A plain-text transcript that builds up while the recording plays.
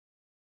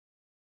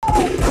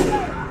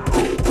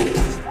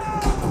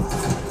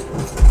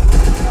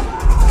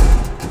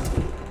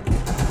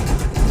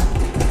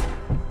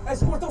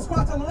Esse cortou os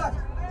quatro, moleque.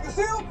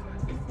 Desceu?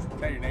 Is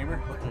that your neighbor?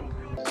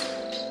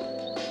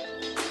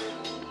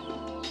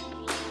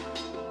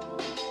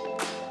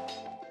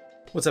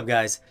 What's up,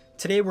 guys?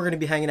 Today we're going to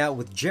be hanging out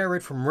with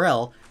Jared from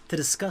REL to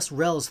discuss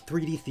REL's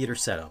 3D theater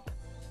setup.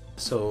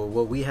 So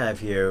what we have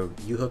here,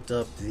 you hooked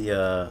up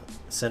the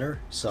center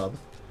sub,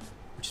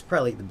 which is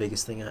probably the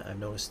biggest thing I've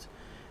noticed.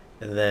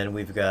 And then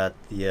we've got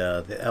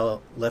the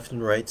left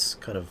and rights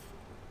kind of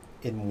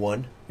in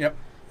one. Yep.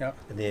 Yep.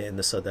 And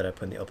the sub that I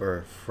put in the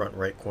upper front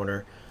right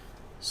corner.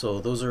 So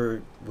those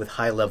are with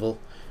high level.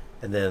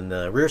 And then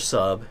the rear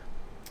sub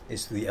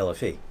is the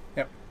LFE.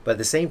 Yep. But at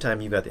the same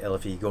time, you've got the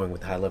LFE going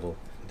with high level,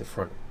 the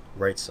front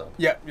right sub.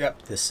 Yep.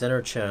 Yep. The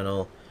center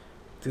channel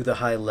through the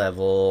high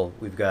level,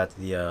 we've got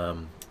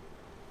the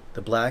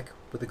black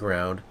with the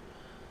ground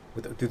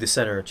through the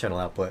center channel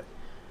output.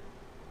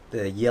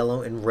 The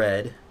yellow and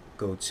red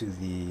go to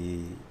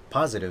the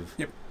positive.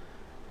 Yep.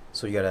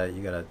 So you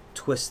gotta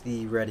twist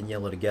the red and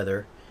yellow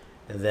together,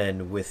 and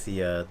then with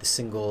the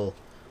single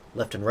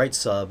left and right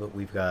sub,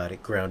 we've got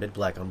it grounded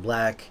black on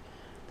black,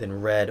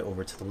 then red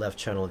over to the left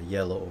channel, the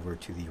yellow over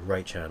to the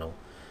right channel.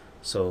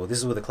 So this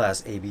is with a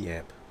class AB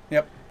amp.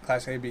 Yep.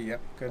 Class AB. Yep.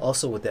 Good.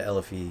 Also with the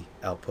LFE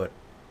output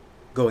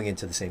going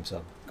into the same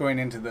sub. Going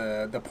into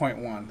the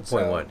 0.1. The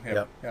 0.1.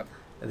 Yep. Yep.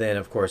 And then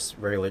of course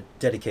regular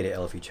dedicated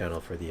LFE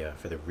channel for the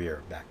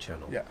rear back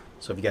channel. Yeah.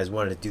 So if you guys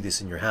wanted to do this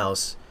in your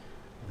house,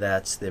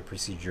 that's the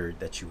procedure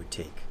that you would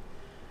take.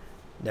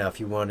 Now if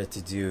you wanted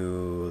to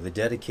do the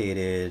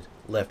dedicated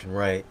left and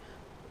right,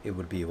 it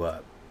would be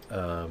what?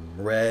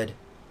 Red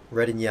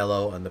and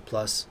yellow on the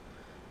plus,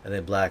 and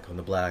then black on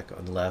the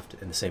left,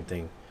 and the same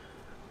thing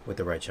with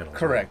the right channel.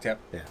 Correct. Yep.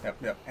 Yeah. Yep.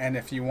 Yep. And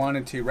if you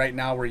wanted to, right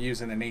now we're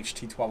using an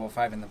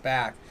HT1205 in the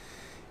back.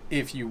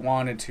 If you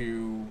wanted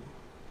to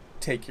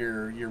take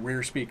your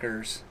rear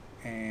speakers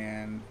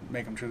and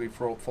make them truly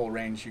full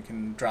range, you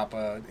can drop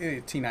a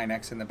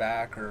T9X in the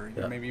back, or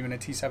maybe even a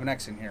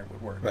T7X in here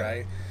would work,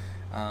 right?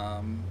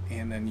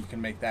 And then you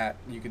can make that,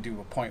 you could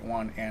do a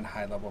 0.1 and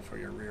high level for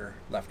your rear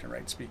left and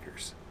right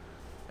speakers.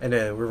 And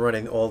we're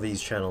running all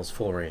these channels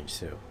full range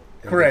too.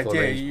 Correct,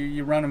 yeah,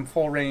 you run them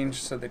full range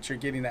so that you're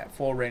getting that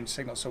full range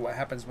signal. So what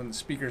happens when the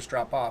speakers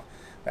drop off,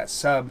 that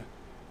sub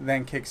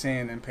then kicks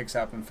in and picks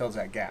up and fills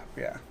that gap,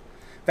 yeah.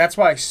 That's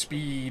why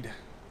speed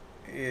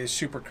is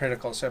super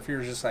critical. So if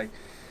you're just like,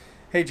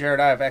 hey Jared,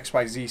 I have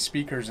XYZ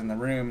speakers in the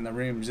room, and the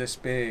room's this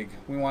big,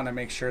 we want to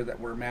make sure that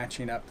we're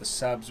matching up the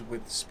subs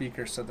with the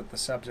speakers so that the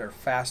subs are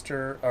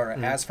faster, or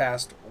as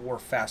fast or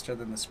faster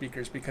than the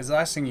speakers, because the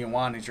last thing you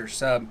want is your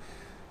sub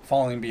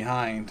falling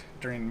behind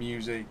during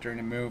music, during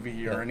a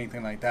movie, or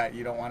anything like that.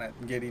 You don't want it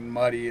getting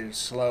muddy or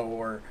slow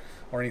or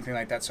anything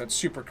like that. So it's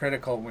super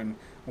critical when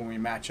we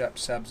match up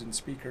subs and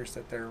speakers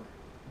that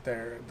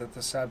that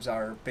the subs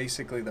are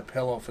basically the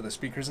pillow for the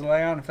speakers to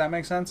lay on, if that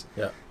makes sense.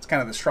 Yeah. It's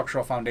kind of the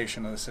structural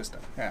foundation of the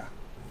system. Yeah.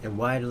 And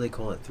why do they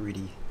call it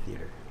 3D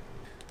theater?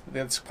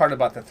 That's part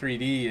about the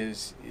 3D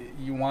is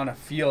you want to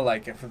feel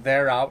like if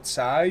they're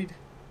outside,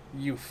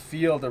 you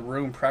feel the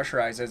room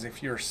pressurized as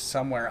if you're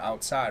somewhere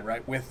outside,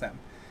 right, with them.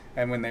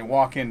 And when they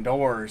walk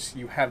indoors,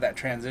 you have that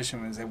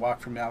transition. As they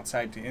walk from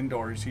outside to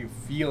indoors, you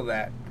feel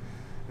that,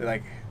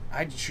 like,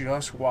 I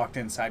just walked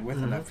inside with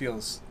them. That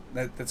feels,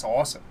 that's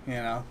awesome, you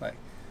know? Like,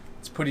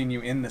 it's putting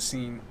you in the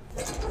scene.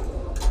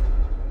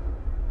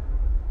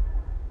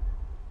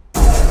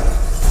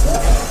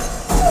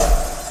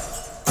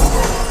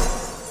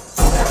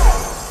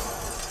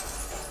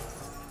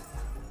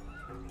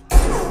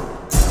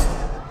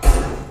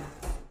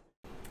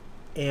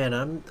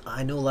 And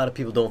I know a lot of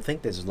people don't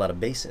think there's a lot of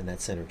bass in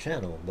that center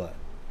channel, but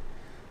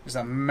there's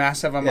a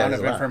massive amount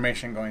of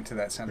information going to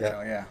that center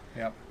channel. Yeah,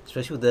 yep.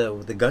 Especially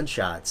with the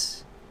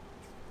gunshots,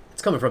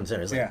 it's coming from the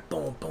center. It's like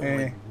boom,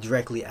 boom, like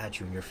directly at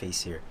you in your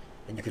face here,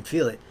 and you could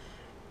feel it.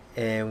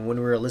 And when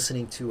we were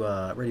listening to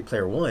Ready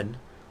Player One,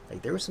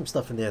 like there was some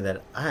stuff in there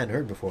that I hadn't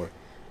heard before,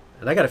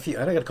 and I got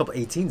a couple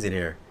 18s in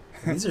here.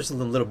 These are some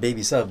little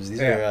baby subs.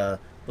 These are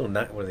little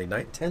what are they,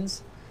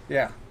 910s?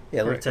 Yeah.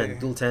 Yeah, little 10,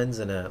 dual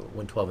 10s and a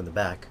 112 in the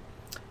back.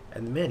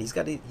 And man, he's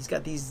got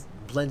these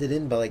blended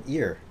in by like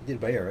ear. He did it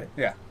by ear, right?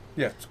 Yeah.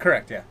 Yeah, it's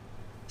correct, yeah.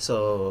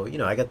 So, you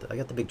know, I got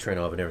the big train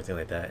off and everything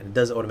like that. And it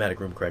does automatic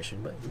room correction,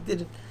 but he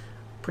did a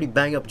pretty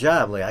bang up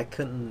job. Like I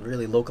couldn't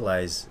really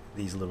localize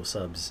these little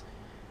subs.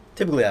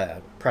 Typically I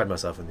pride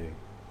myself in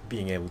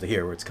being able to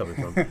hear where it's coming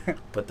from.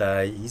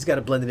 But he's got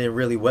it blended in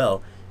really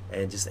well,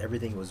 and just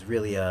everything was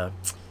really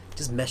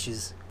just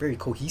meshes very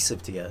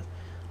cohesive together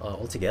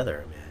all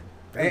together, man.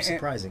 Very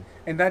surprising.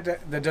 And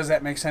that does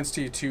that make sense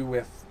to you too,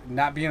 with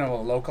not being able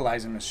to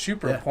localize them is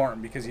super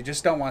important, because you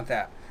just don't want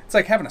that. It's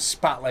like having a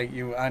spotlight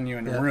on you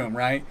in the room,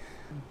 right?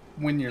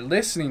 When you're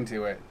listening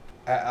to it,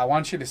 I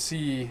want you to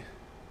see,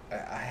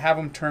 I have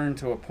them turn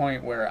to a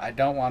point where I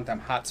don't want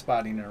them hot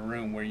spotting in a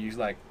room where you're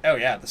like, oh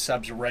yeah, the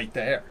sub's right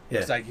there.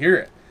 It's like, hear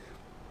it.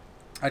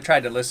 I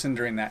tried to listen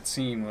during that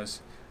scene,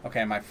 was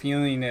okay, am I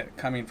feeling it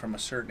coming from a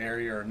certain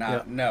area or not?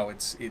 Yeah. No,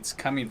 it's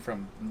coming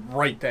from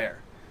right there.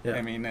 Yeah.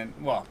 I mean, and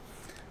well,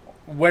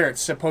 where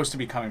it's supposed to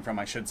be coming from,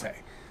 I should say.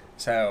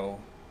 So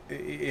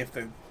if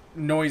the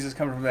noise is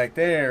coming from back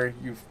there,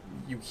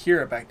 you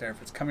hear it back there.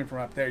 If it's coming from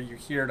up there, you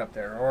hear it up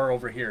there or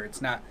over here.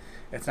 It's not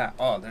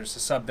oh, there's a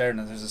sub there and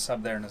there's a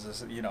sub there and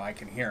there's a, I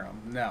can hear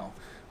them. No,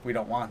 we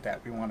don't want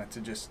that. We want it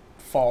to just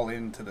fall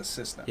into the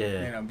system.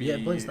 Yeah,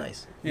 blend's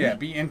nice. Yeah,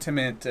 be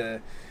intimate,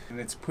 and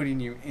it's putting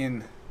you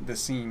in the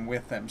scene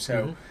with them.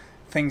 So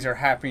things are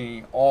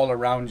happening all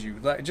around you.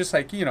 Just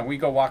like we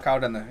go walk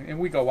out on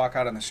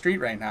the street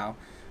right now.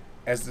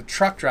 As the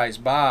truck drives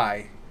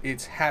by,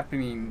 it's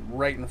happening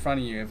right in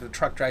front of you. If the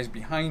truck drives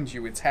behind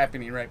you, it's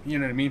happening right. You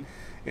know what I mean?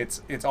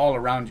 It's all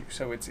around you.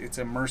 So it's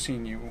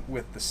immersing you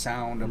with the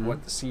sound of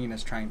what the scene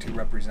is trying to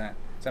represent.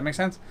 Does that make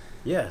sense?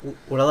 Yeah.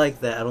 What I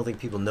like that I don't think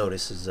people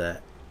notice is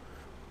that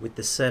with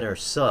the center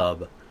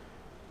sub,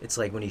 it's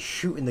like when he's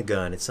shooting the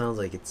gun, it sounds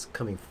like it's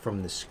coming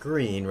from the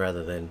screen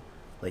rather than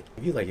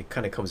it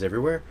kind of comes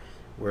everywhere.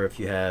 Where if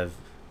you have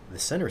the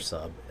center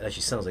sub, it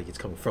actually sounds like it's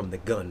coming from the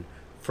gun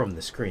from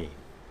the screen.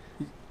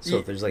 So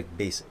if there's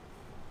bass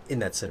in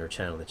that center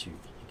channel that you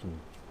can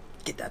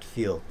get that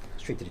feel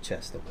straight to the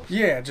chest almost.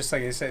 Yeah, just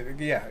like I said.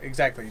 Yeah,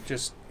 exactly.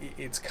 Just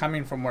it's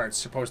coming from where it's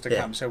supposed to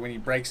come. So when he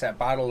breaks that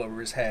bottle over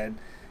his head,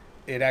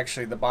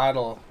 the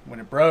bottle, when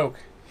it broke,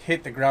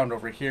 hit the ground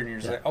over here, and you're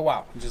just like, oh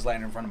wow, it just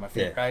landed in front of my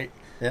feet, right?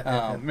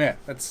 Yeah,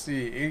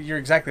 you're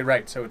exactly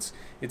right. So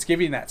it's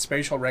giving that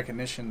spatial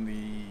recognition,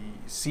 the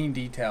scene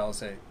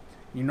details that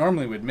you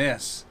normally would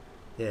miss.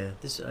 Yeah,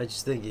 I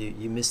just think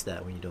you miss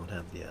that when you don't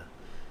have the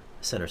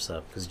center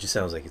sub, because it just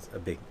sounds like it's a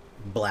big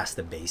blast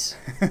of bass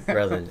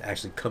rather than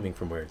actually coming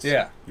from where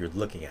you're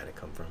looking at it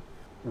come from.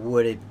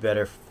 Would it be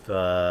better if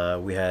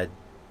we had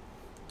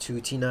two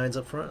T9s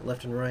up front,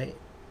 left and right,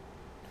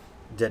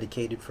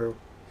 dedicated for?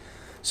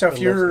 So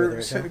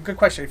good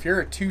question. If you're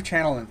a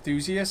 2-channel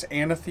enthusiast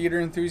and a theater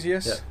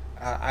enthusiast,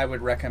 I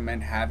would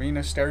recommend having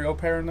a stereo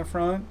pair in the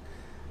front,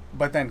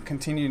 but then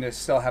continuing to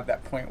still have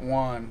that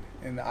 0.1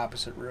 in the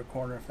opposite rear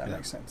corner, if that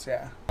makes sense.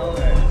 Yeah.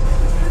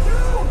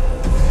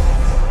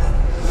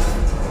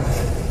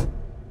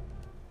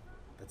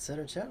 That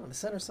center channel, the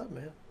center sub,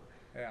 man.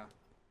 Yeah.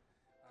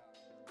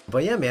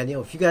 But yeah, man,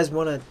 if you guys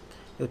want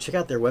to check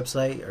out their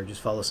website or just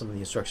follow some of the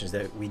instructions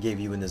that we gave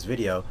you in this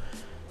video,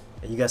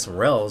 and you got some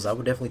RELs, I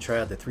would definitely try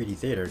out the 3D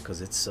theater because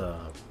it's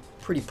a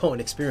pretty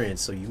potent experience,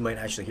 so you might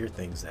actually hear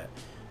things that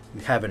you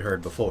haven't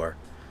heard before.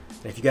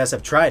 And if you guys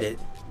have tried it,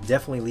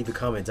 definitely leave a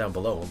comment down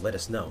below and let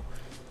us know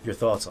your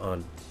thoughts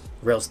on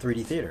REL's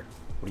 3D theater.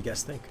 What do you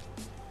guys think?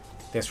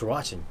 Thanks for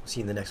watching. See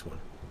you in the next one.